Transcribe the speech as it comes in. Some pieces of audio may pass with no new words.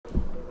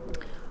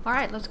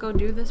Alright, let's go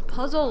do this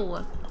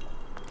puzzle.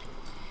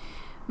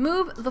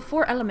 Move the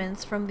 4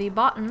 elements from the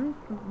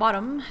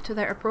bottom to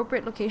their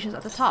appropriate locations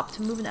at the top.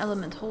 To move an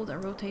element, hold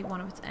and rotate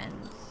one of its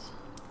ends.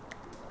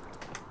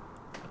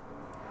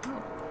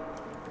 Oh.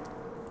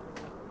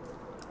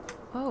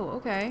 Oh,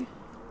 okay.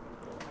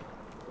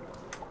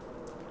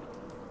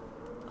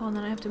 Oh, and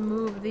then I have to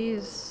move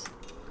these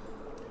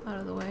out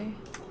of the way.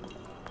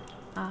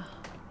 Ah.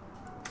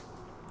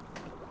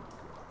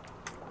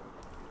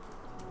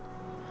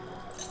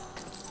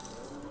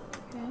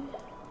 Okay.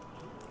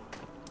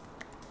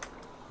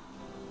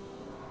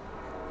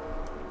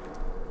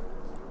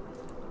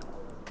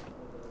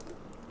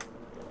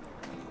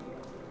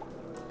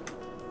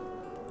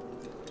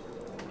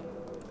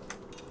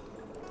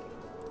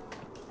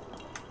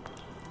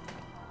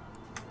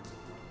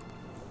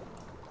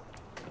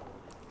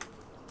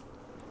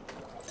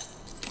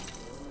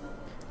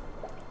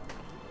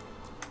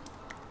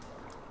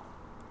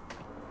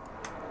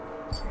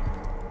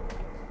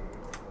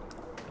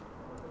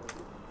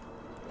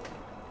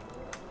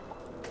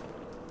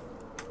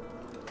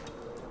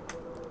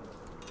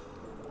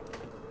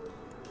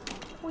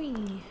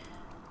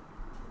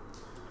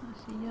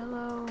 That's the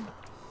yellow.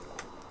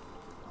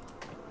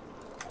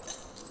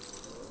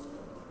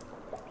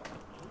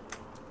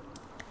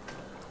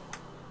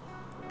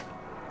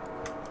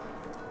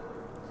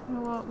 You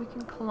know what? We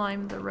can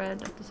climb the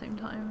red at the same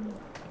time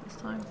this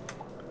time.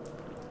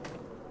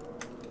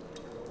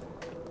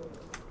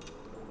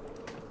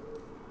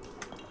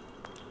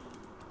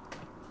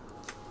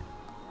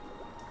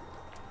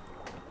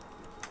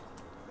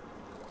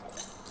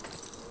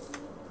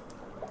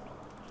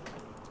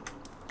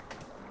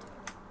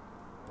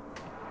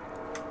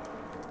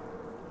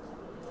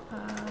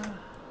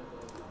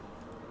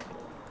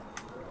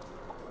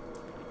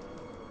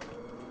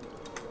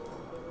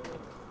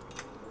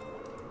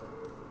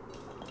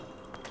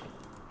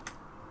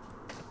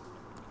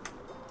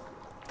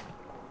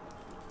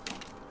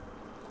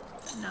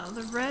 No,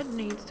 the red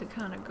needs to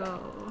kind of go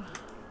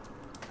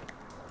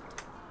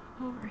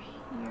over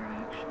here,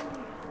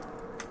 actually,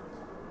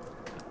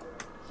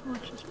 as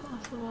much as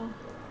possible.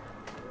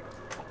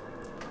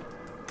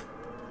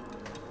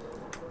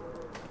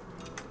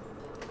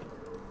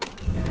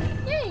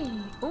 Yay!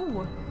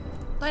 Oh,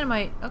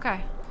 dynamite.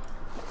 Okay.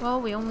 Well,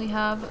 we only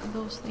have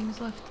those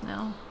things left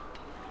now.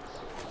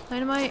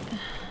 Dynamite.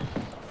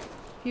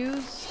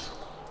 Fuse.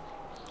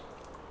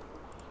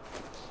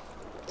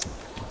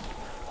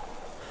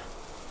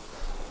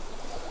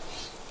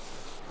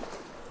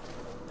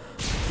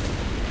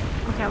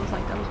 I was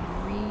like, that was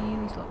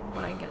really slow,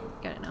 but I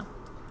get it now.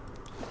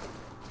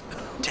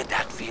 Did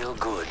that feel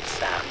good,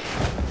 Sam?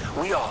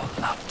 We all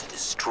love to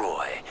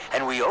destroy,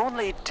 and we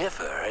only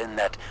differ in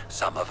that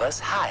some of us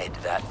hide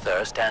that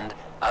thirst and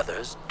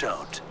others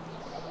don't.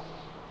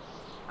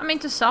 I mean,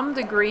 to some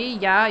degree,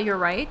 yeah, you're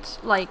right.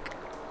 Like,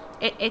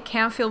 it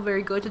can feel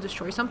very good to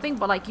destroy something,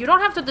 but like, you don't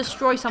have to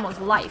destroy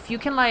someone's life. You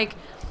can like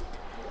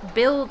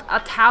build a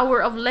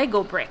tower of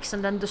Lego bricks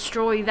and then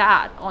destroy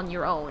that on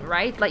your own,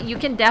 right? Like, you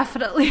can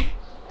definitely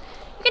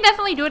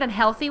do it in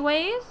healthy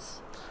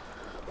ways.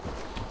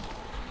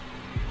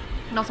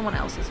 Not someone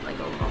else's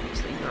Lego,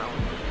 obviously, your own.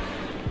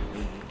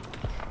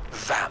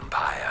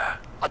 Vampire,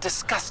 a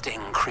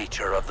disgusting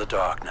creature of the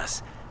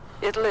darkness.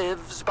 It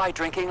lives by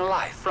drinking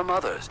life from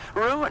others,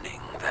 ruining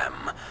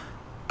them.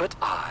 But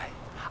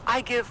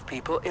I give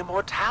people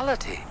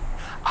immortality.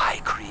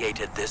 I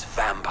created this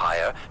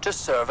vampire to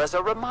serve as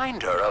a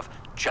reminder of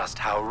just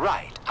how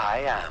right I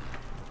am.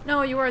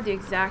 No, you are the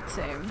exact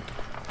same.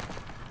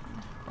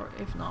 Or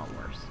if not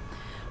worse.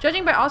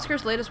 Judging by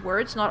Oscar's latest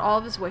words, not all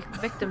of his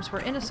victims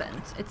were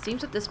innocent. It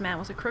seems that this man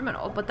was a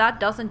criminal, but that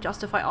doesn't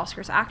justify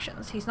Oscar's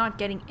actions. He's not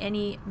getting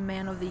any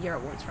Man of the Year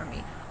awards from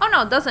me. Oh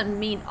no, it doesn't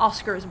mean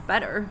Oscar is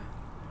better.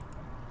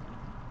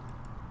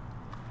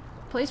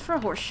 Place for a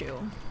horseshoe.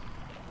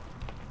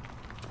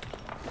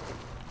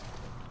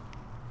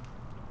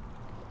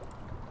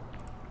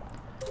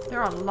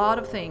 There are a lot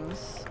of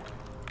things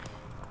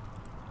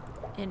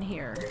in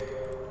here.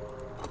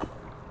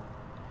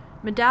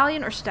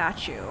 Medallion or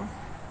statue?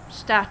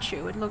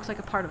 Statue. It looks like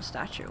a part of a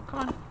statue. Come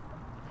on.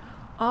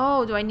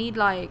 Oh, do I need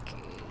like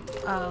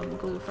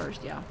glue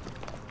first? Yeah.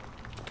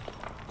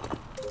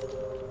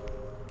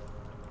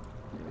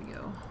 There we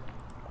go.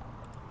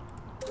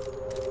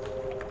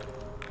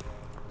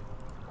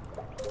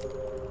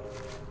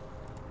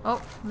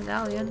 Oh,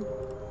 medallion.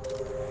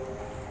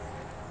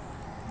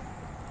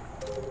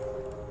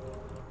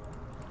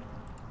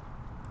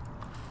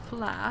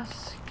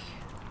 Flask.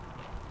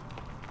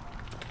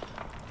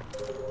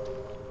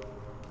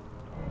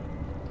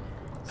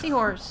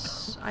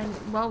 Seahorse.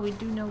 Well, we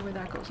do know where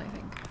that goes, I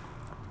think.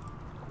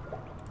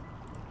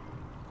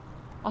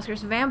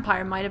 Oscar's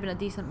vampire might have been a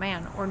decent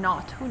man, or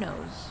not. Who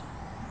knows?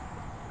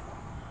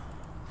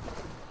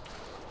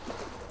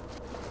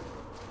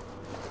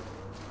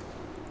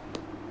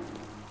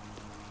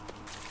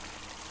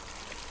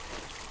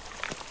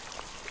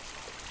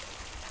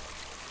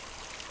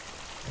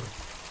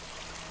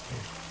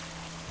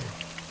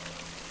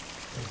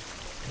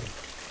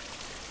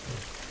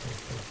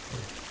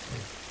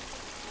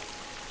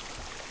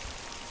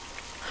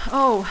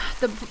 Oh,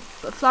 the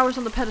flowers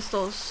on the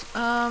pedestals.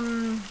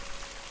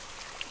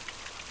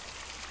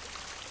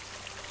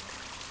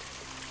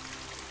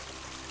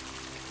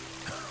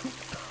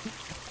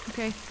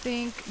 Okay, I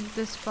think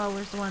this flower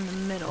is the one in the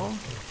middle.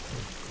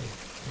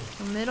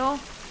 The middle.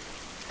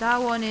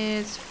 That one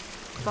is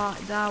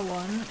that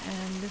one,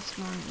 and this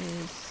one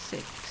is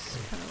 6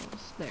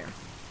 petals. There.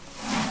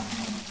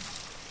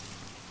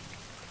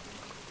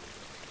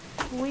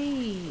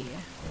 Whee!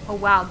 Oh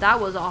wow, that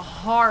was a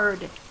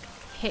hard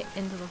hit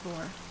into the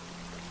floor.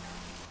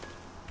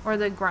 Or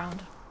the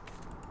ground.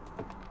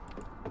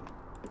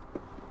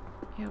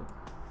 Ew.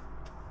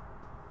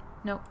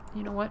 Nope,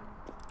 you know what?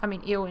 I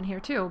mean, ew in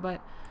here too,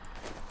 but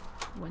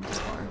went too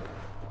far.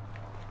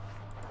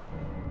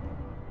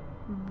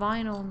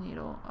 Vinyl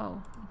needle.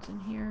 Oh, it's in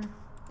here.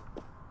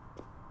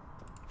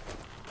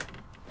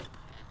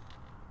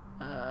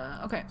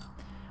 Okay.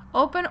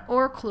 Open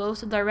or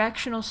close the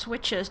directional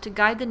switches to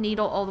guide the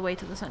needle all the way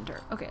to the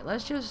center. Okay,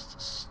 let's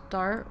just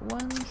start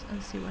ones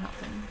and see what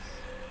happens.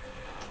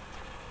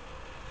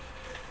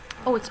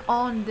 Oh, it's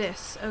on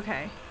this.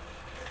 Okay.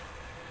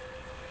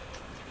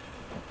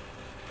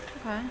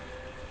 Okay.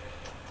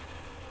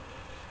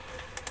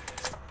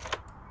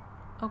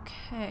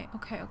 Okay,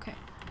 okay, okay.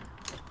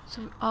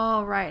 So,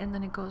 oh, right, and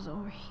then it goes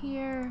over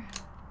here.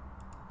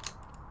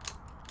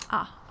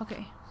 Ah,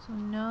 okay. So,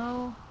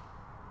 no.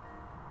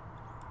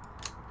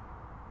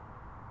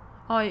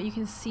 Oh, you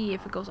can see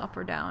if it goes up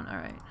or down.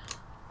 Alright.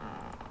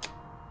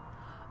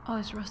 Oh,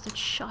 it's rusted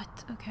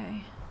shut.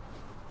 Okay.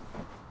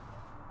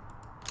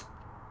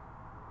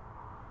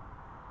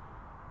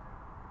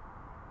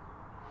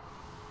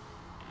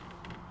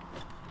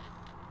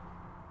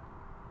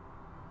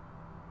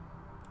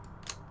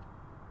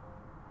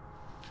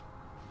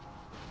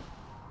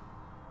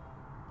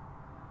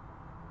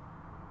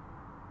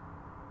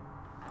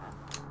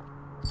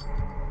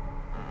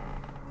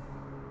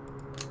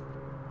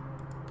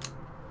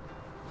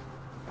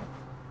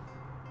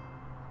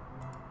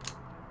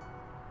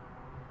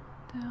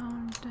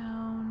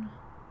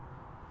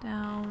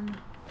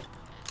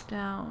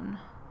 Down.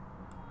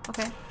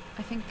 Okay,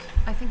 I think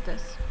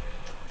this.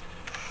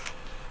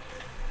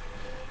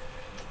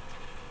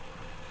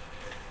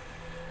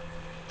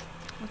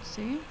 Let's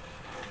see.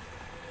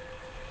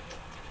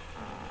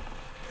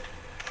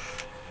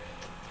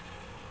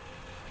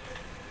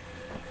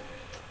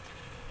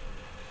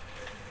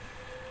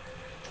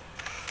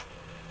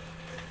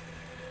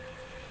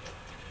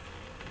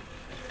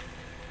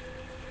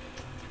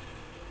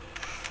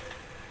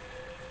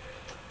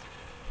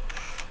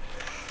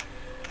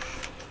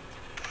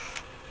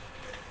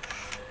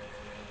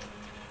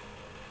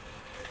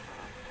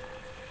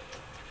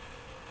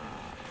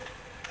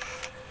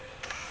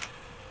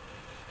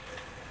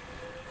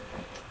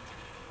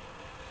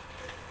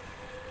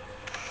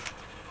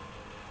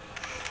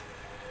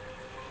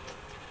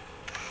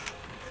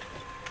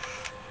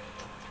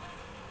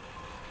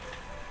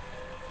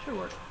 Should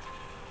work.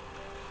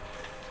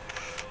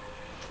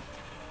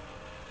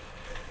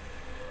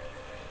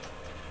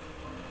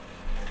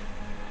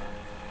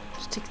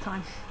 Just takes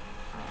time.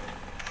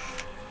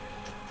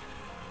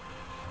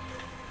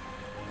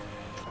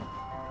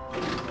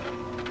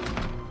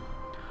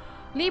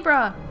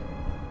 Libra!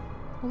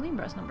 Well,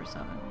 Libra's number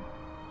 7.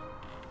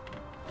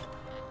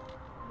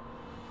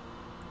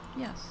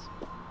 Yes.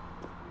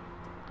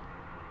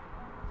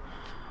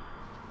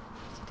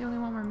 Is it the only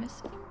one we're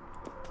missing?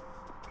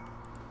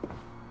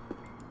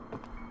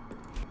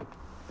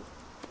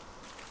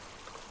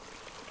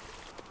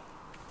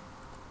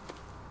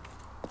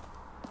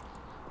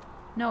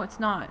 No,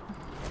 it's not.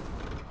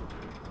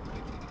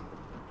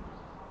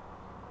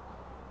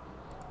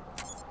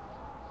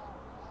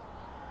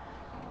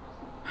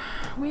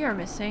 We are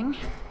missing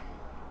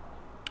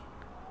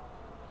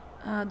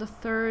the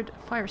 3rd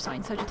fire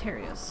sign,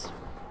 Sagittarius.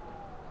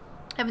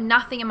 I have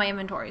nothing in my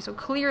inventory, so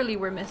clearly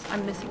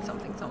I'm missing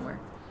something somewhere.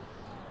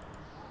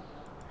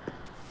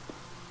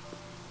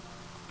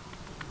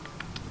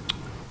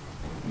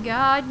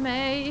 God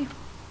may.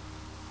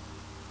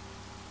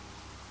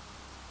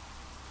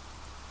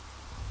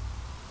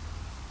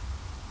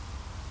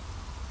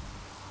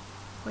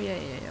 Oh yeah,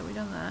 we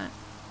done that.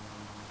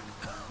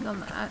 Done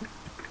that.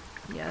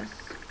 Yes.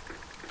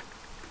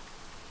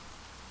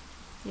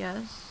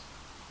 Yes.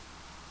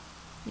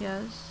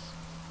 Yes.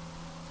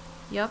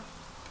 Yep.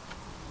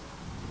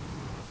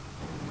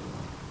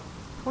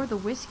 Pour the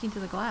whiskey into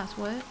the glass.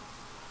 What?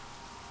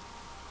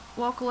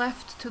 Walk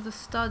left to the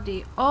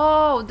study.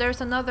 Oh, there's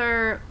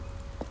another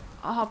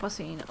Hoppa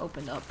scene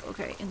opened up.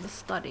 Okay, in the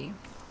study.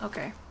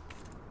 Okay.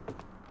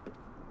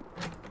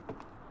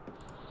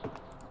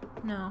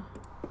 No.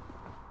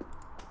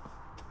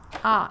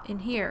 Ah, in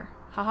here.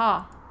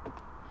 Haha.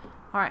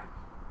 Alright.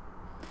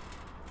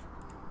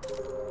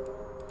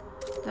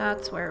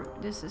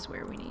 This is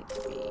where we need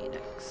to be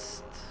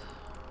next.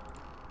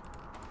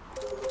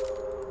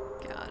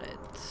 Got it.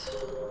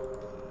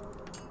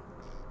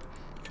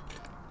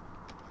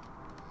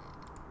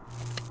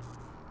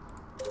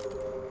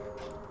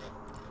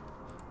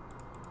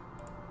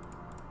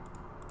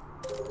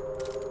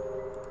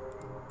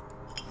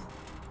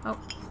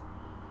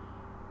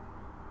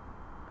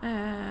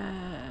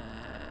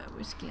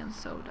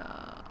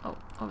 soda. Oh,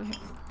 over here.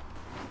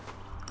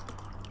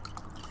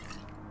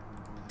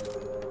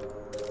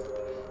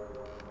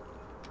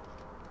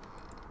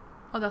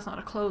 Oh, that's not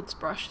a clothes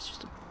brush. It's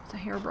just it's a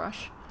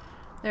hairbrush.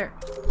 There.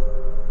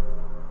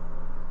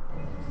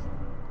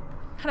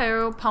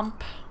 Hello,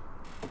 pump.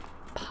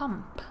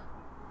 Pump.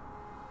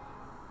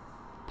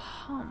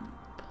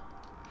 Pump.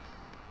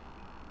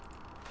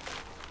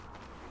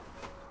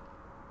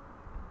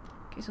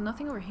 Okay, so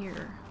nothing over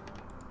here.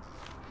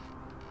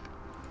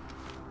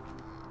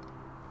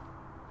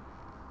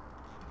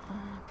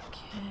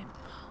 Okay,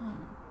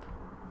 pump.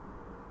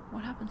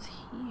 What happens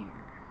here?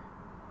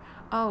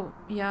 Oh,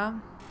 yeah.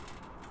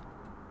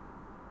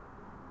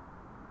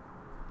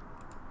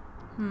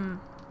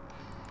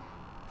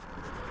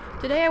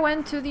 Today I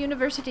went to the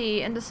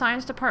university. In the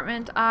science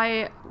department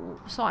I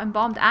saw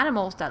embalmed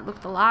animals that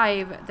looked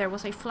alive. There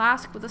was a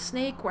flask with a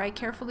snake where I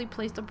carefully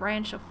placed a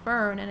branch of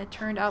fern and it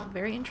turned out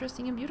very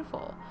interesting and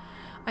beautiful.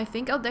 I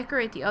think I'll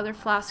decorate the other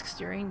flasks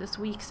during this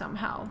week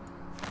somehow.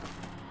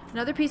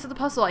 Another piece of the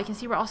puzzle. I can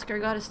see where Oscar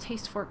got his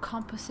taste for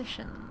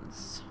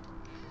compositions.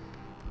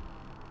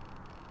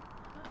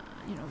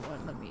 You know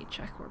what? Let me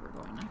check where we're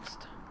going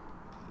next.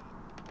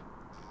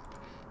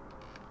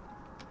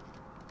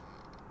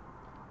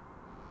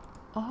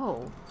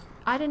 Oh,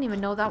 I didn't even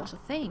know that was a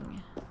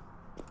thing.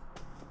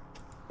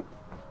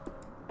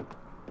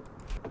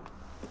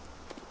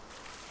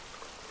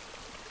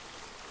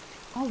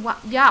 Oh, wow.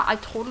 Yeah, I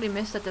totally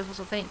missed that this was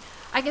a thing.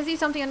 I can see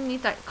something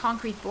underneath that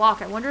concrete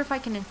block. I wonder if I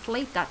can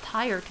inflate that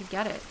tire to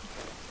get it.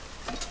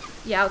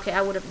 Yeah, okay,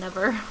 I would have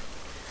never.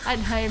 I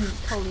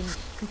totally,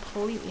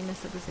 completely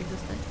missed that this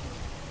existed.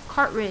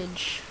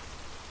 Cartridge.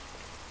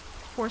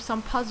 For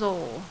some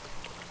puzzle.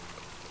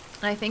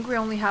 And I think we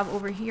only have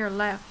over here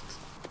left.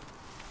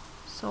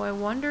 So I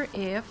wonder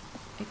if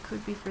it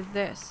could be for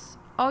this.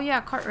 Oh yeah,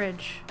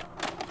 cartridge.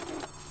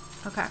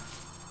 Okay.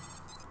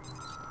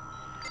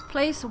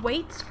 Place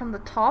weights from the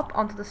top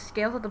onto the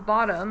scales at the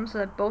bottom so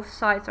that both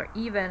sides are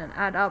even and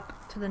add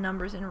up to the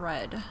numbers in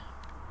red.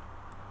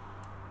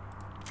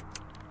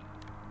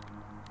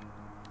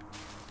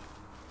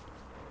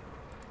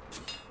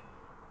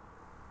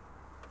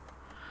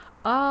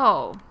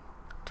 Oh,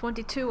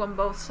 22 on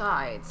both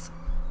sides.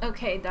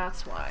 Okay,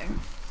 that's why.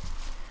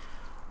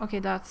 Okay,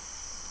 that's...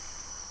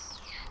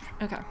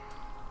 Okay.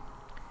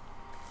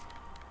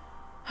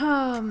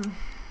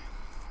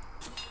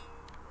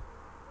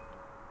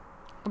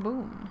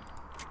 Boom.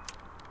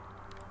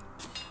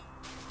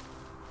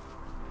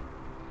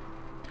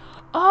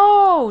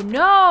 Oh,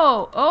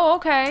 no! Oh,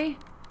 okay.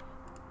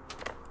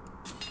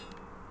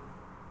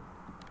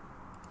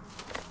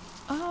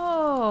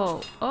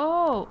 Oh,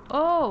 oh,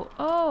 oh,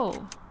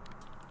 oh.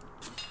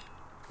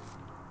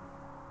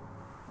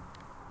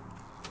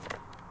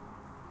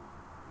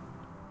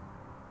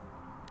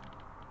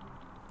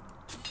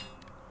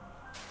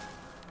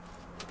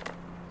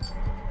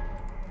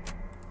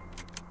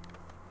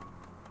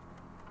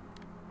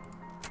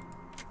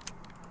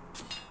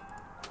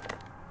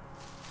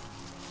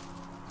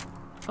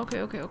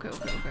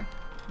 Okay.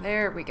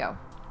 There we go.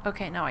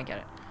 Okay, now I get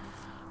it.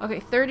 Okay,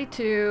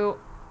 32.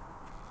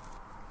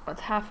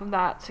 What's half of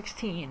that?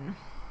 16.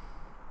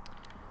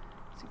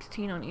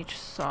 16 on each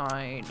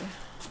side.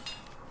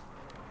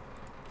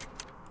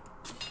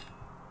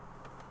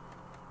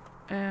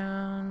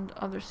 And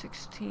other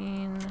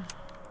 16.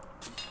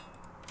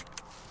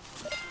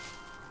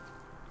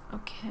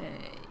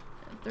 Okay.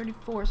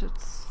 34, so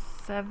it's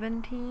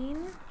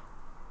 17.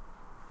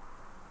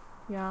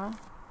 Yeah.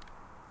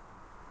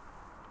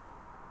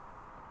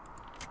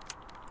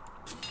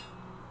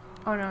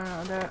 Oh no,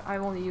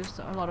 I've only used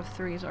a lot of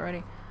 3s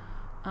already.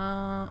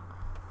 Well,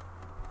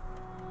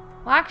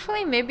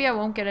 actually, maybe I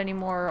won't get any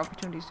more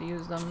opportunities to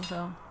use them,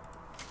 so...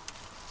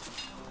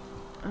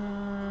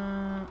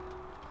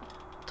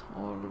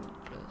 Total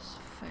plus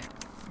fam.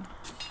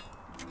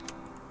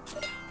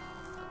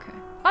 Okay.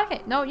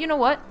 Okay, no, you know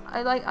what?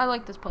 I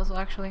like this puzzle,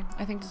 actually.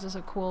 I think this is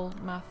a cool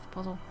math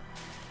puzzle.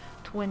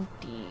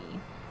 20.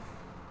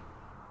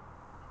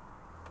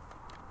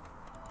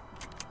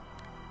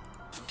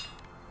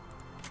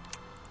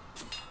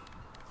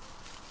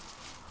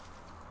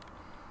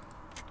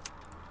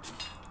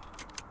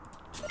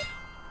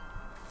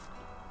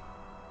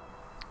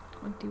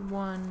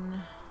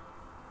 One.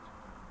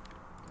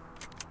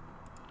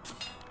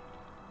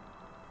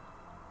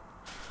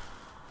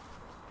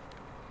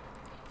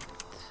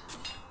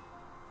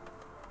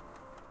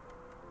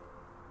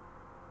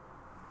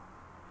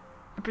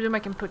 I presume I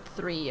can put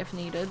 3 if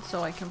needed,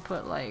 so I can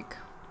put like...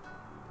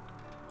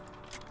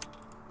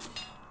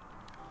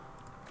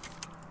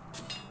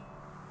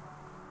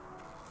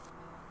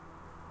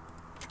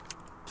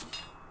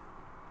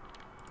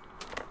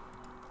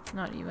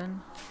 Not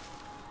even.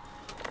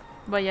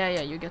 But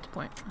yeah, you get the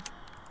point.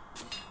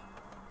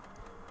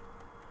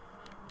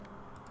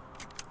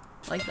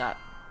 Like that.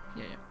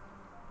 Yeah.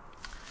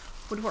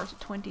 Wood horse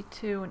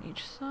 22 on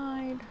each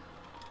side.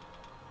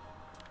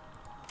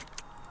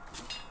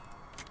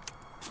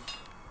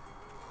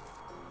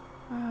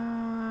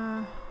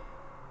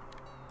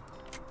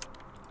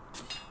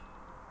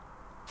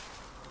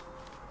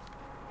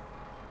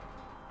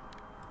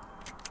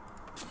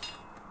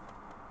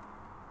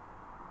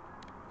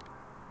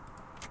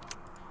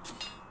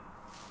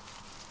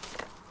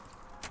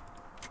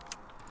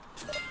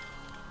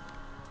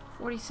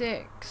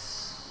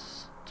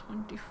 46.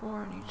 24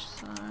 on each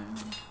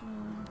side.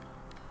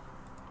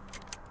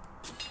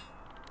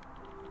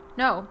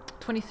 No,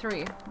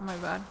 23. My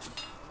bad.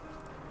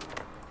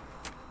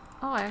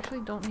 Oh, I actually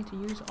don't need to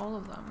use all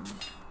of them.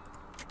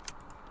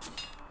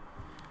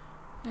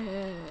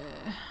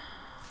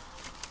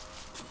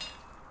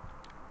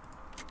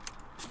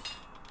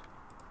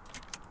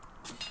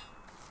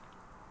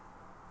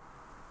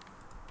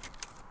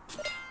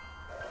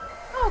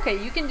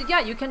 Okay, you can, yeah,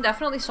 you can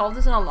definitely solve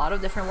this in a lot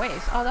of different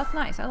ways. Oh, that's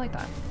nice. I like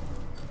that.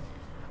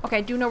 Okay,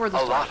 I do know where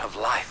the A lot of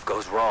life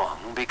goes wrong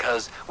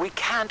because we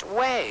can't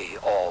weigh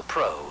all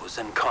pros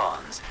and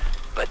cons.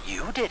 But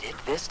you did it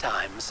this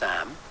time,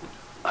 Sam.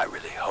 I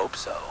really hope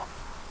so.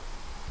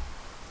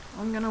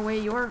 I'm gonna weigh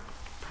your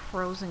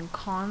pros and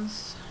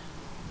cons.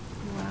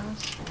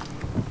 Yes.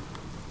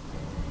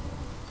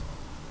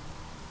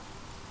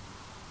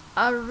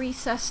 A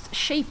recessed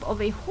shape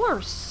of a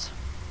horse.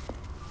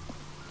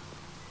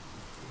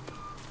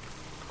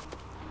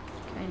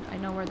 Okay, I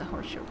know where the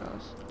horse show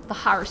goes. The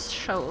horse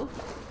show.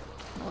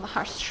 I know where the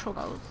horse show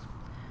goes.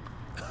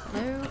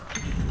 Hello.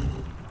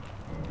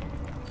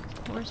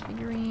 Horse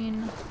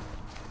figurine.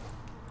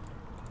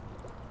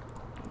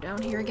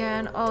 Down here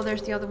again. Oh,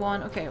 there's the other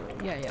one. Okay,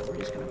 yeah, we're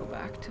just gonna go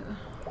back to...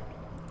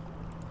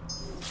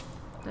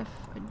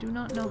 I do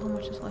not know how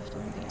much is left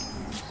of the game,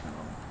 so...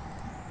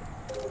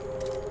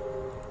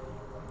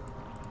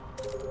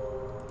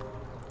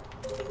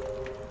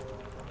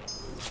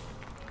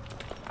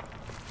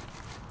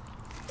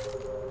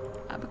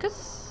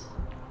 Abacus?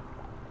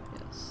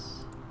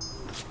 Yes.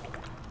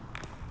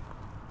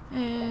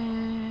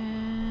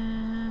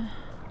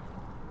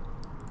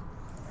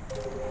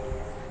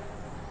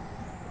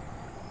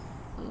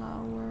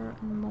 Flower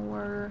and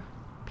more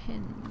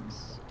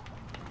pins.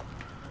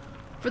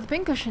 For the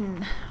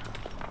pincushion.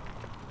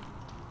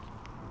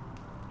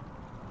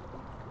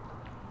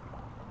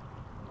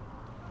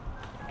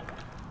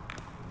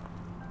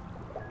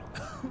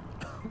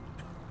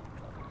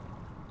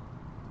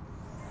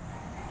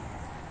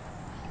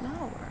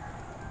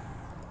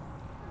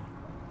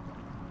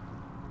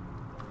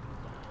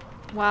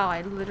 Wow,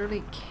 I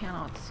literally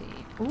cannot see.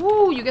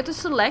 Ooh, you get to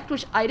select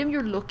which item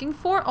you're looking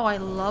for? Oh, I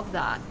love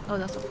that. Oh,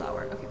 that's a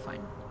flower. Okay,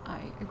 fine. I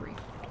agree.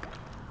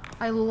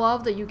 I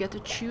love that you get to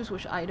choose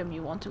which item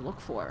you want to look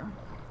for.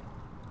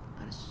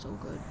 That is so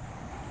good.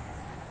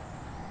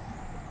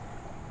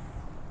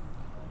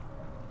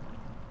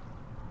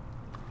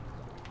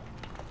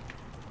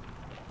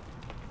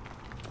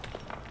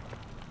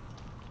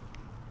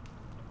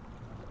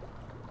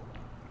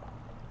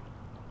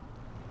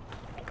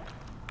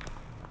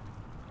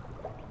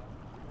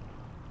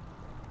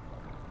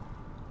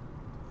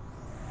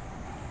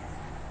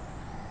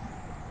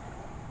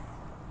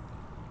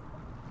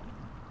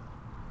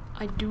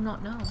 I do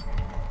not know.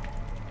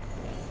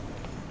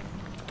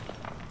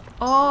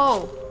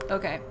 Oh,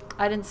 okay.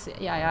 I didn't see.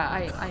 Yeah.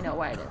 I know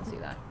why I didn't see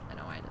that. I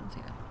know why I didn't see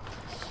that.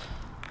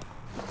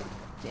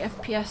 The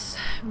FPS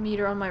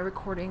meter on my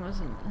recording was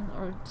in,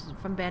 or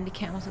from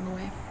Bandicam was in the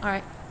way. All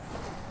right,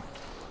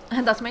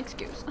 and that's my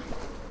excuse.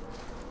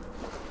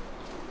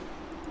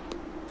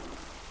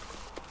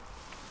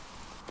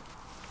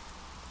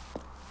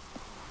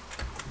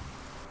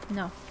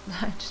 No,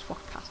 I just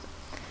walked past it.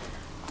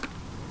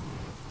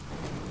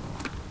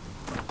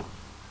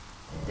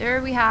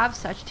 There we have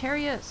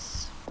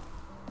Sagittarius.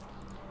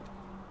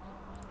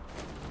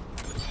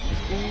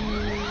 Ooh.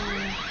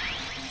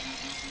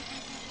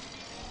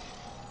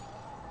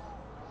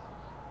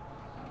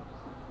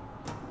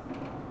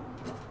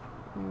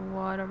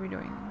 What are we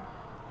doing?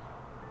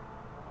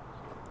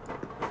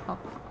 Oh.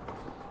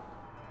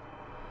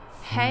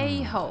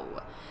 Hey ho.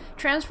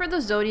 Transfer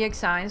the zodiac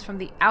signs from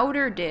the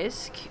outer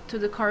disc to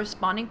the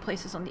corresponding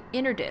places on the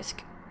inner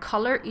disc.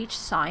 Color each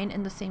sign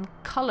in the same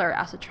color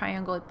as the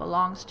triangle it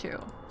belongs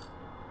to.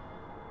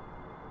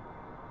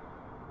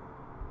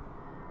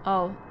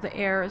 Oh, the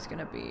air is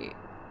gonna be...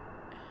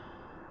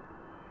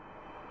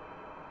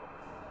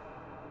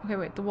 Okay,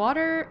 wait, the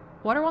water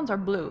ones are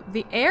blue.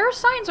 The air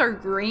signs are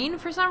green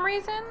for some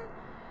reason.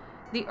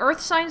 The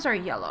earth signs are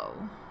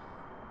yellow.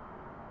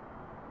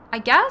 I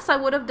guess I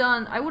would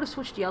have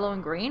switched yellow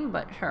and green,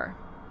 but sure.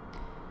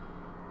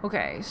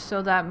 Okay,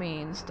 so that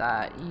means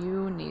that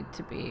you need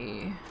to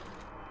be...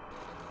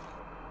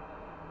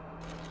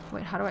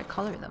 Wait, how do I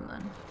color them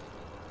then?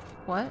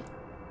 What?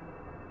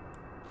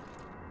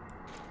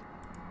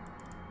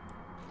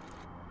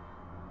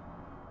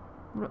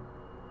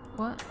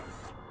 What?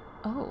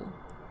 Oh.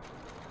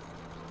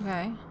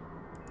 Okay.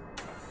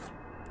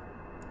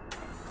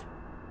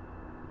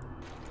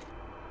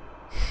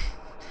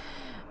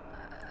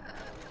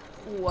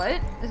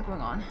 What is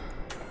going on?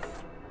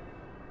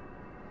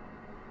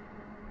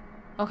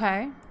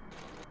 Okay.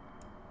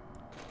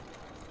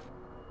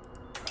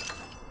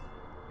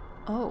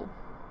 Oh.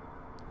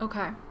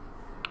 Okay.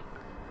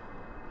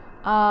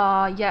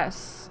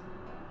 Yes.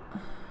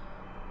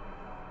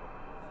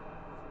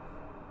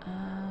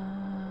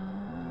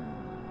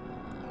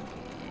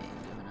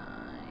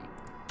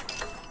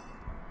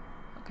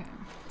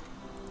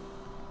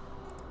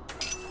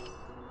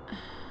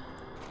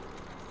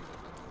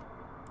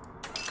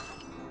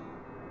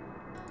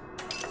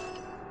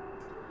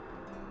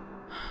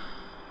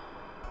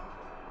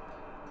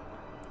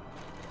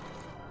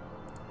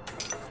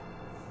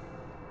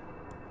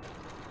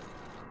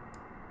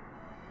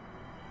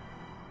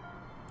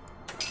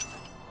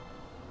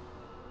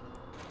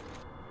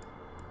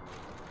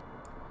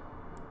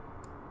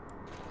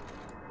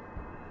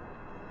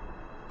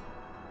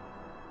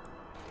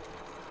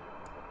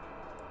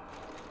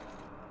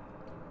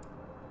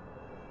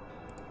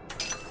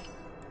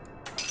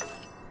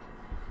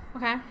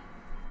 Okay.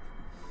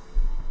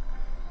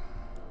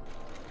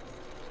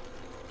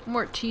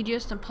 More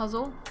tedious than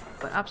puzzle,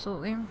 but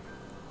absolutely.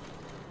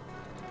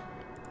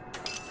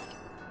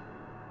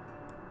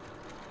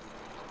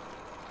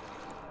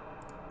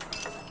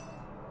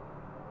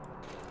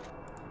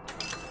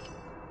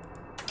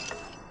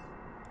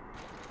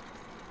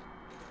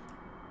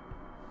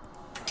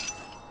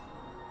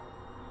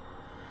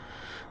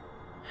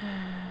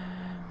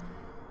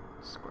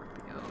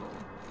 Scorpio.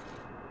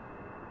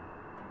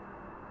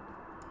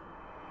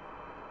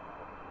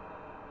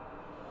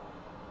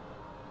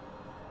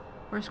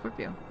 Where's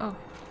Scorpio? Oh,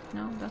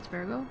 no, that's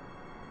Virgo.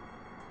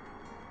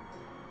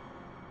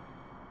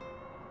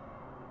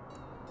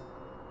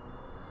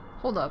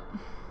 Hold up.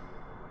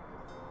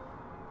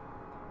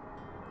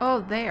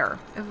 Oh, there.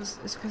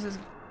 It's because it's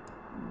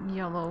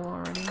yellow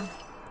already.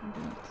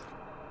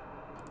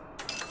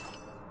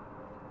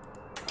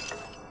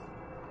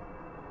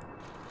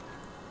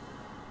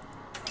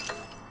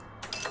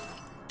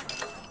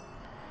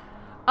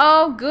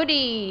 Oh,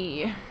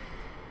 goody.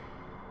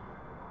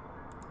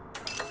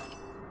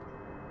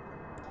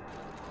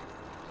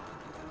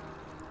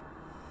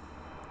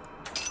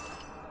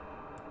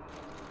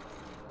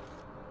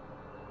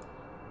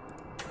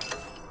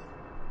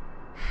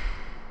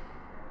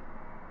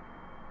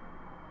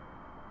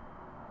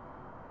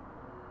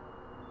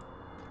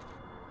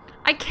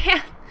 I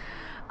can't.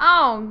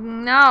 Oh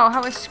no,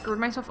 how I screwed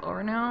myself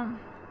over now.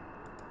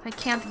 I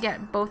can't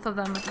get both of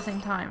them at the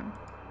same time.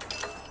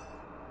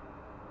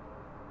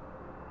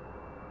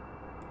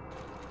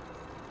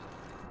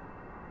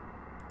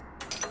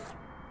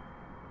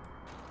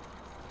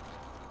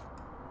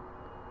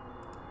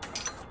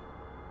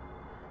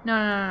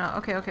 No.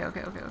 Okay.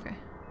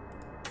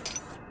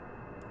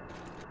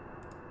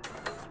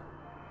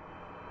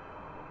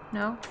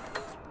 No?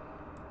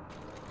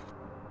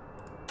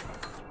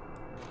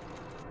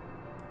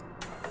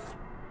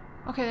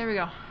 Okay, there we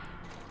go.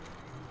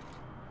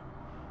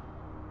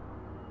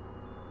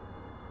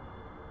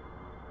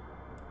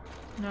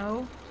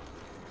 No.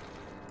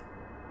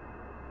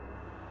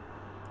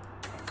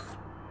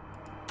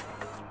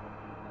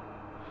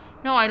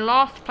 No, I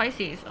lost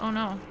Pisces. Oh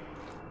no.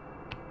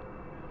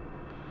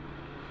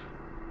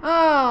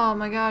 Oh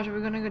my gosh, are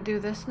we gonna go do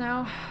this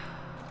now?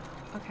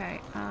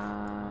 Okay,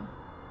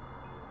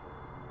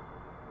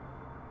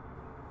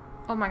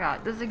 oh my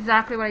god, this is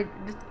exactly what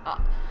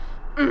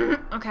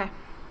okay.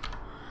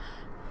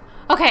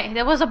 Okay,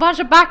 there was a bunch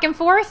of back and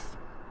forth,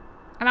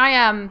 and I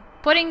am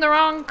putting the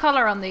wrong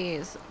color on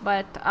these,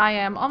 but I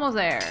am almost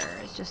there.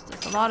 It's just,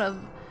 it's a lot of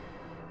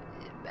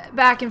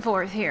back and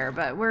forth here,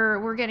 but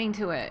we're getting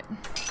to it.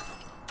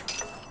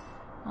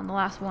 On the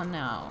last one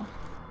now.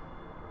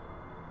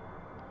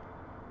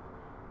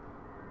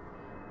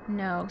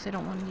 No, because I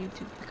don't want you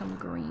to become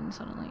green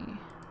suddenly.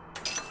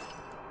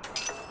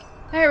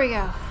 There we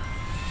go.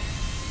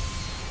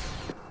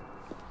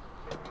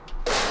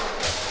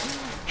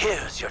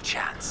 Here's your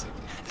chance.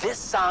 This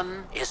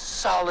sun is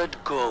solid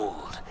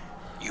gold.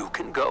 You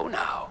can go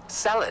now,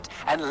 sell it,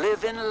 and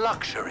live in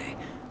luxury.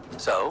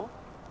 So,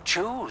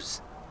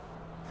 choose.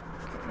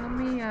 Let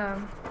me,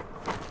 a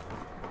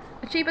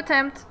cheap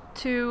attempt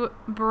to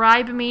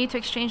bribe me to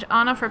exchange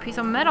Anna for a piece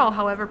of metal,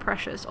 however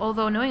precious.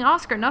 Although, knowing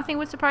Oscar, nothing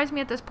would surprise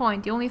me at this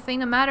point. The only thing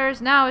that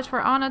matters now is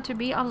for Anna to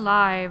be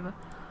alive.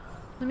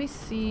 Let me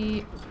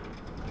see.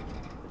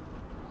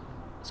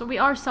 So we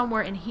are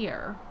somewhere in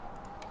here.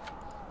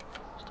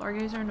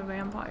 Stargazer and a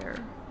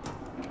vampire.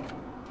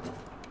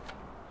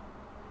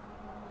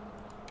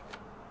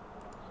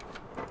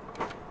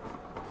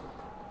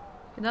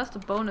 Okay, that's the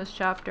bonus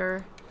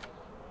chapter.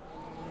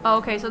 Oh,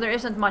 okay, so there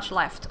isn't much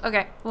left.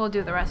 Okay, we'll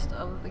do the rest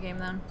of the game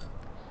then.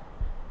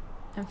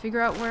 And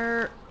figure out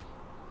where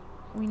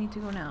we need to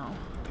go now.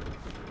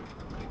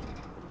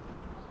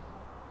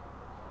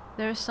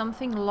 There's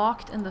something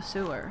locked in the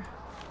sewer.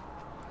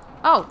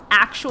 Oh,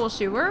 actual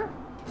sewer?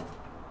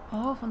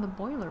 Oh, from the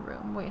boiler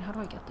room. Wait, how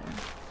do I get there?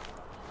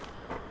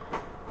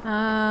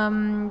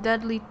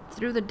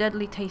 Through the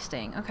deadly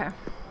tasting. Okay. I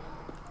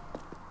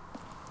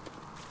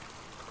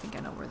think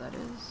I know where that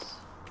is.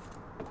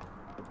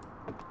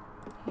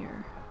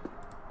 Here.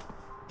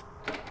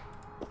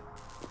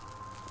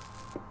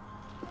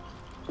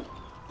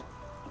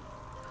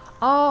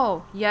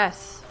 Oh,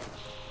 yes.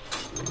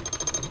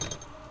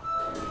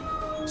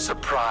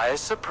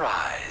 Surprise,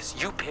 surprise.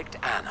 You picked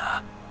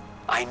Anna.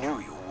 I knew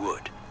you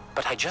would,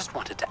 but I just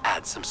wanted to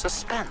add some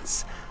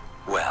suspense.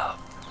 Well,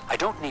 I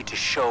don't need to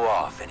show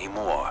off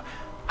anymore.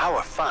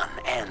 Our fun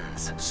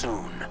ends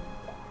soon.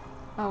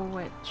 Oh,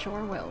 it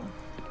sure will.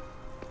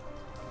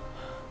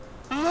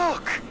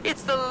 Look!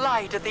 It's the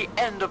light at the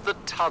end of the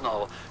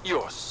tunnel.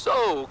 You're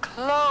so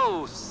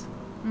close!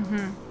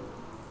 Mm-hmm.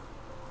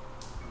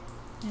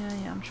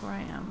 Yeah, I'm sure I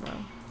am, bro.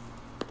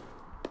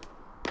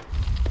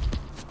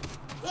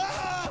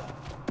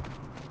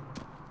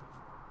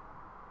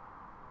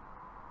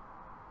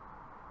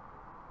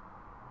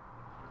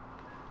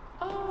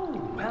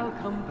 Oh,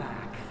 welcome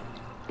back.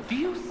 Do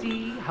you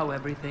see how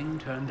everything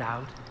turned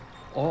out?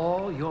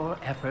 All your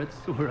efforts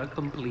were a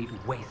complete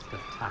waste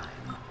of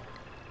time.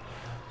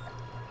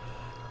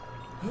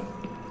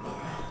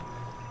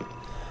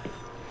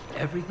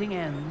 everything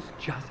ends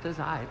just as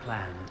I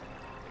planned.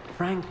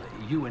 Frankly,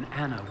 you and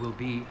Anna will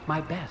be my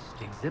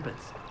best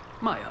exhibits.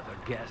 My other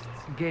guests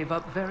gave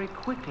up very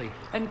quickly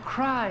and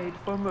cried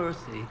for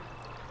mercy.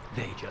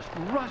 They just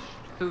rushed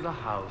through the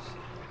house.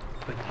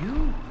 But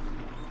you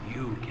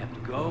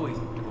kept going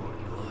toward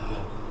your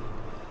goal.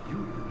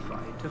 You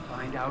tried to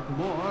find out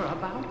more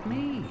about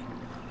me.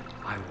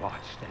 I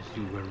watched as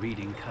you were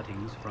reading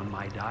cuttings from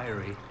my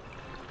diary.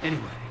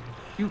 Anyway,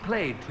 you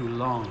played too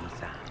long,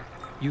 Sam.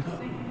 You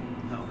think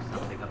you know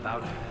something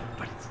about it,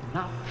 but it's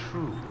not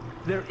true.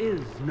 There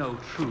is no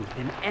truth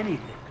in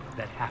anything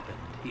that happened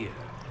here.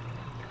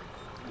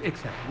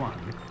 Except one.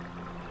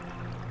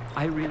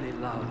 I really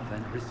love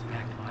and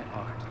respect my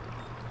art.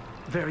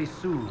 Very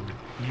soon,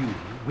 you,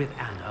 with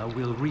Anna,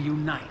 will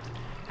reunite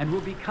and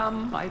will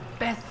become my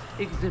best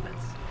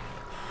exhibits.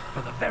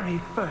 For the very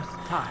first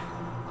time,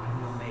 I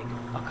will make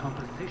a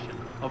composition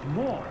of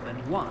more than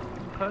one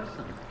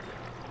person.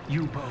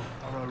 You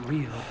both are a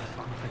real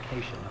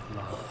personification of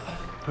love,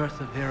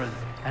 perseverance,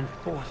 and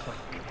force of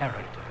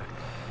character.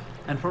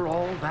 And for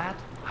all that,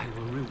 I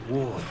will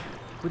reward you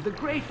with the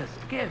greatest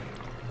gift,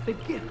 the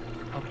gift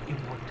of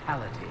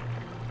immortality.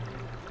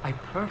 I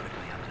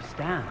perfectly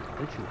understand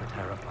that you are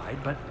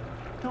terrified, but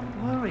don't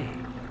worry.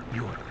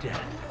 Your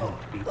death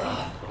won't be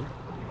painful.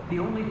 The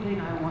only thing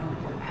I wanted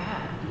to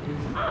add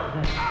is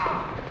that...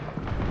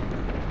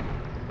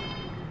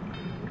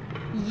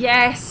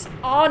 Yes,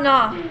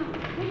 Anna!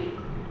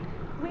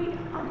 Wait,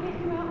 I'll get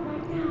you out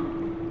right now.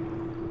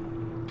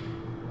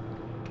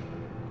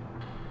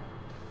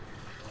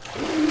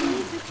 You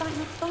need to find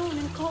the phone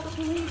and call the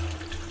police.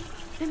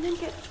 And then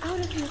get out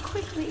of here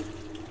quickly.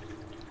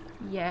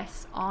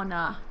 Yes,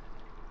 Anna.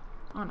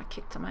 Anna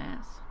kicked some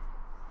ass.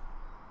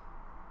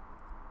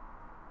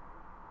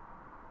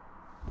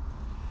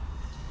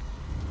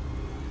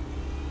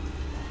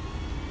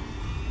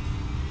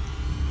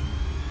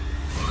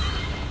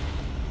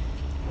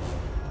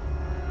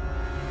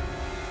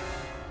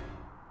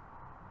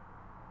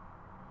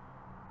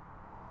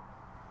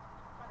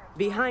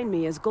 Behind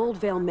me is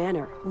Goldvale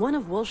Manor, one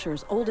of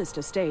Wilshire's oldest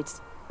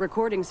estates.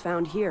 Recordings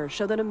found here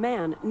show that a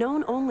man,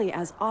 known only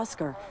as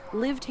Oscar,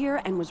 lived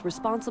here and was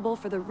responsible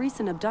for the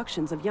recent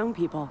abductions of young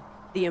people.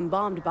 The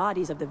embalmed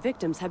bodies of the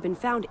victims have been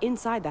found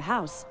inside the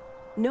house.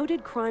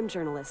 Noted crime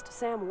journalist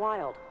Sam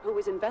Wilde, who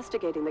was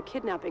investigating the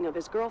kidnapping of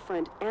his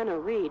girlfriend, Anna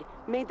Reed,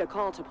 made the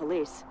call to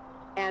police.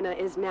 Anna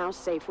is now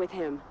safe with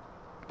him.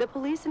 The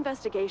police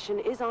investigation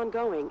is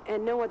ongoing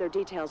and no other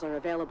details are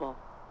available.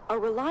 A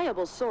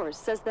reliable source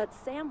says that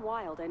Sam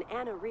Wilde and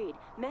Anna Reed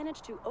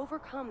managed to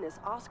overcome this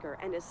Oscar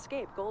and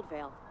escape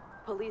Goldvale.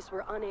 Police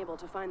were unable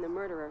to find the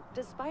murderer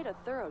despite a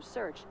thorough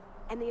search,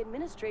 and the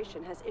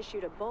administration has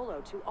issued a bolo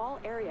to all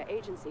area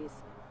agencies.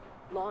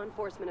 Law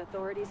enforcement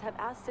authorities have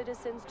asked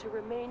citizens to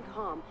remain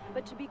calm,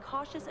 but to be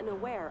cautious and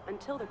aware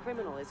until the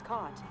criminal is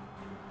caught.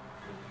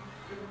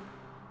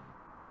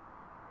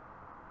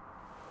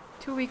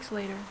 2 weeks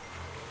later.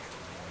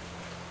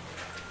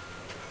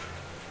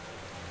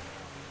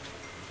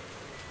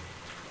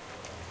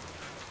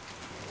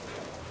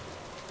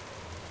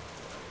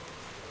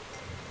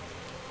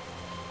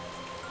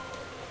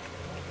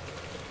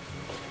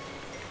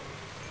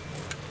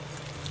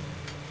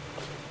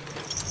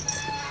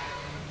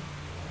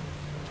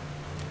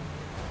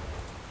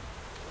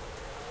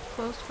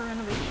 Closed for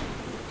renovation.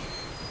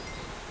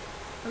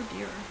 Oh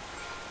dear.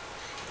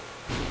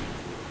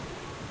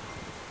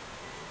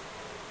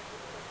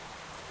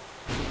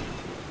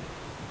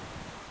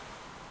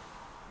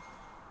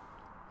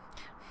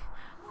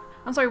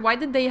 I'm sorry, why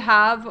did they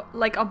have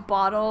like a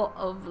bottle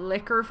of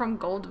liquor from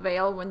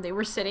Goldvale when they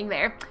were sitting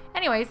there?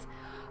 Anyways,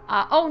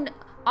 oh,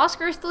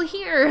 Oscar is still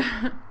here.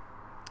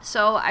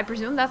 So I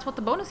presume that's what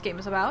the bonus game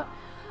is about.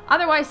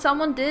 Otherwise,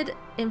 someone did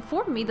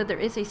inform me that there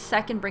is a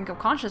second Brink of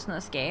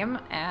Consciousness game,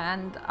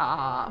 and,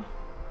 I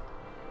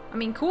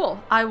mean,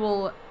 cool. I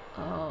will,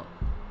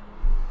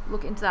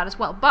 look into that as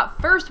well. But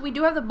first, we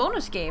do have the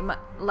bonus game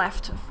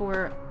left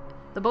for,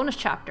 the bonus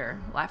chapter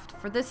left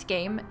for this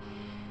game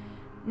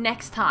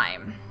next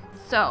time.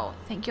 So,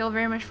 thank you all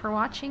very much for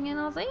watching, and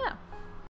I'll see ya.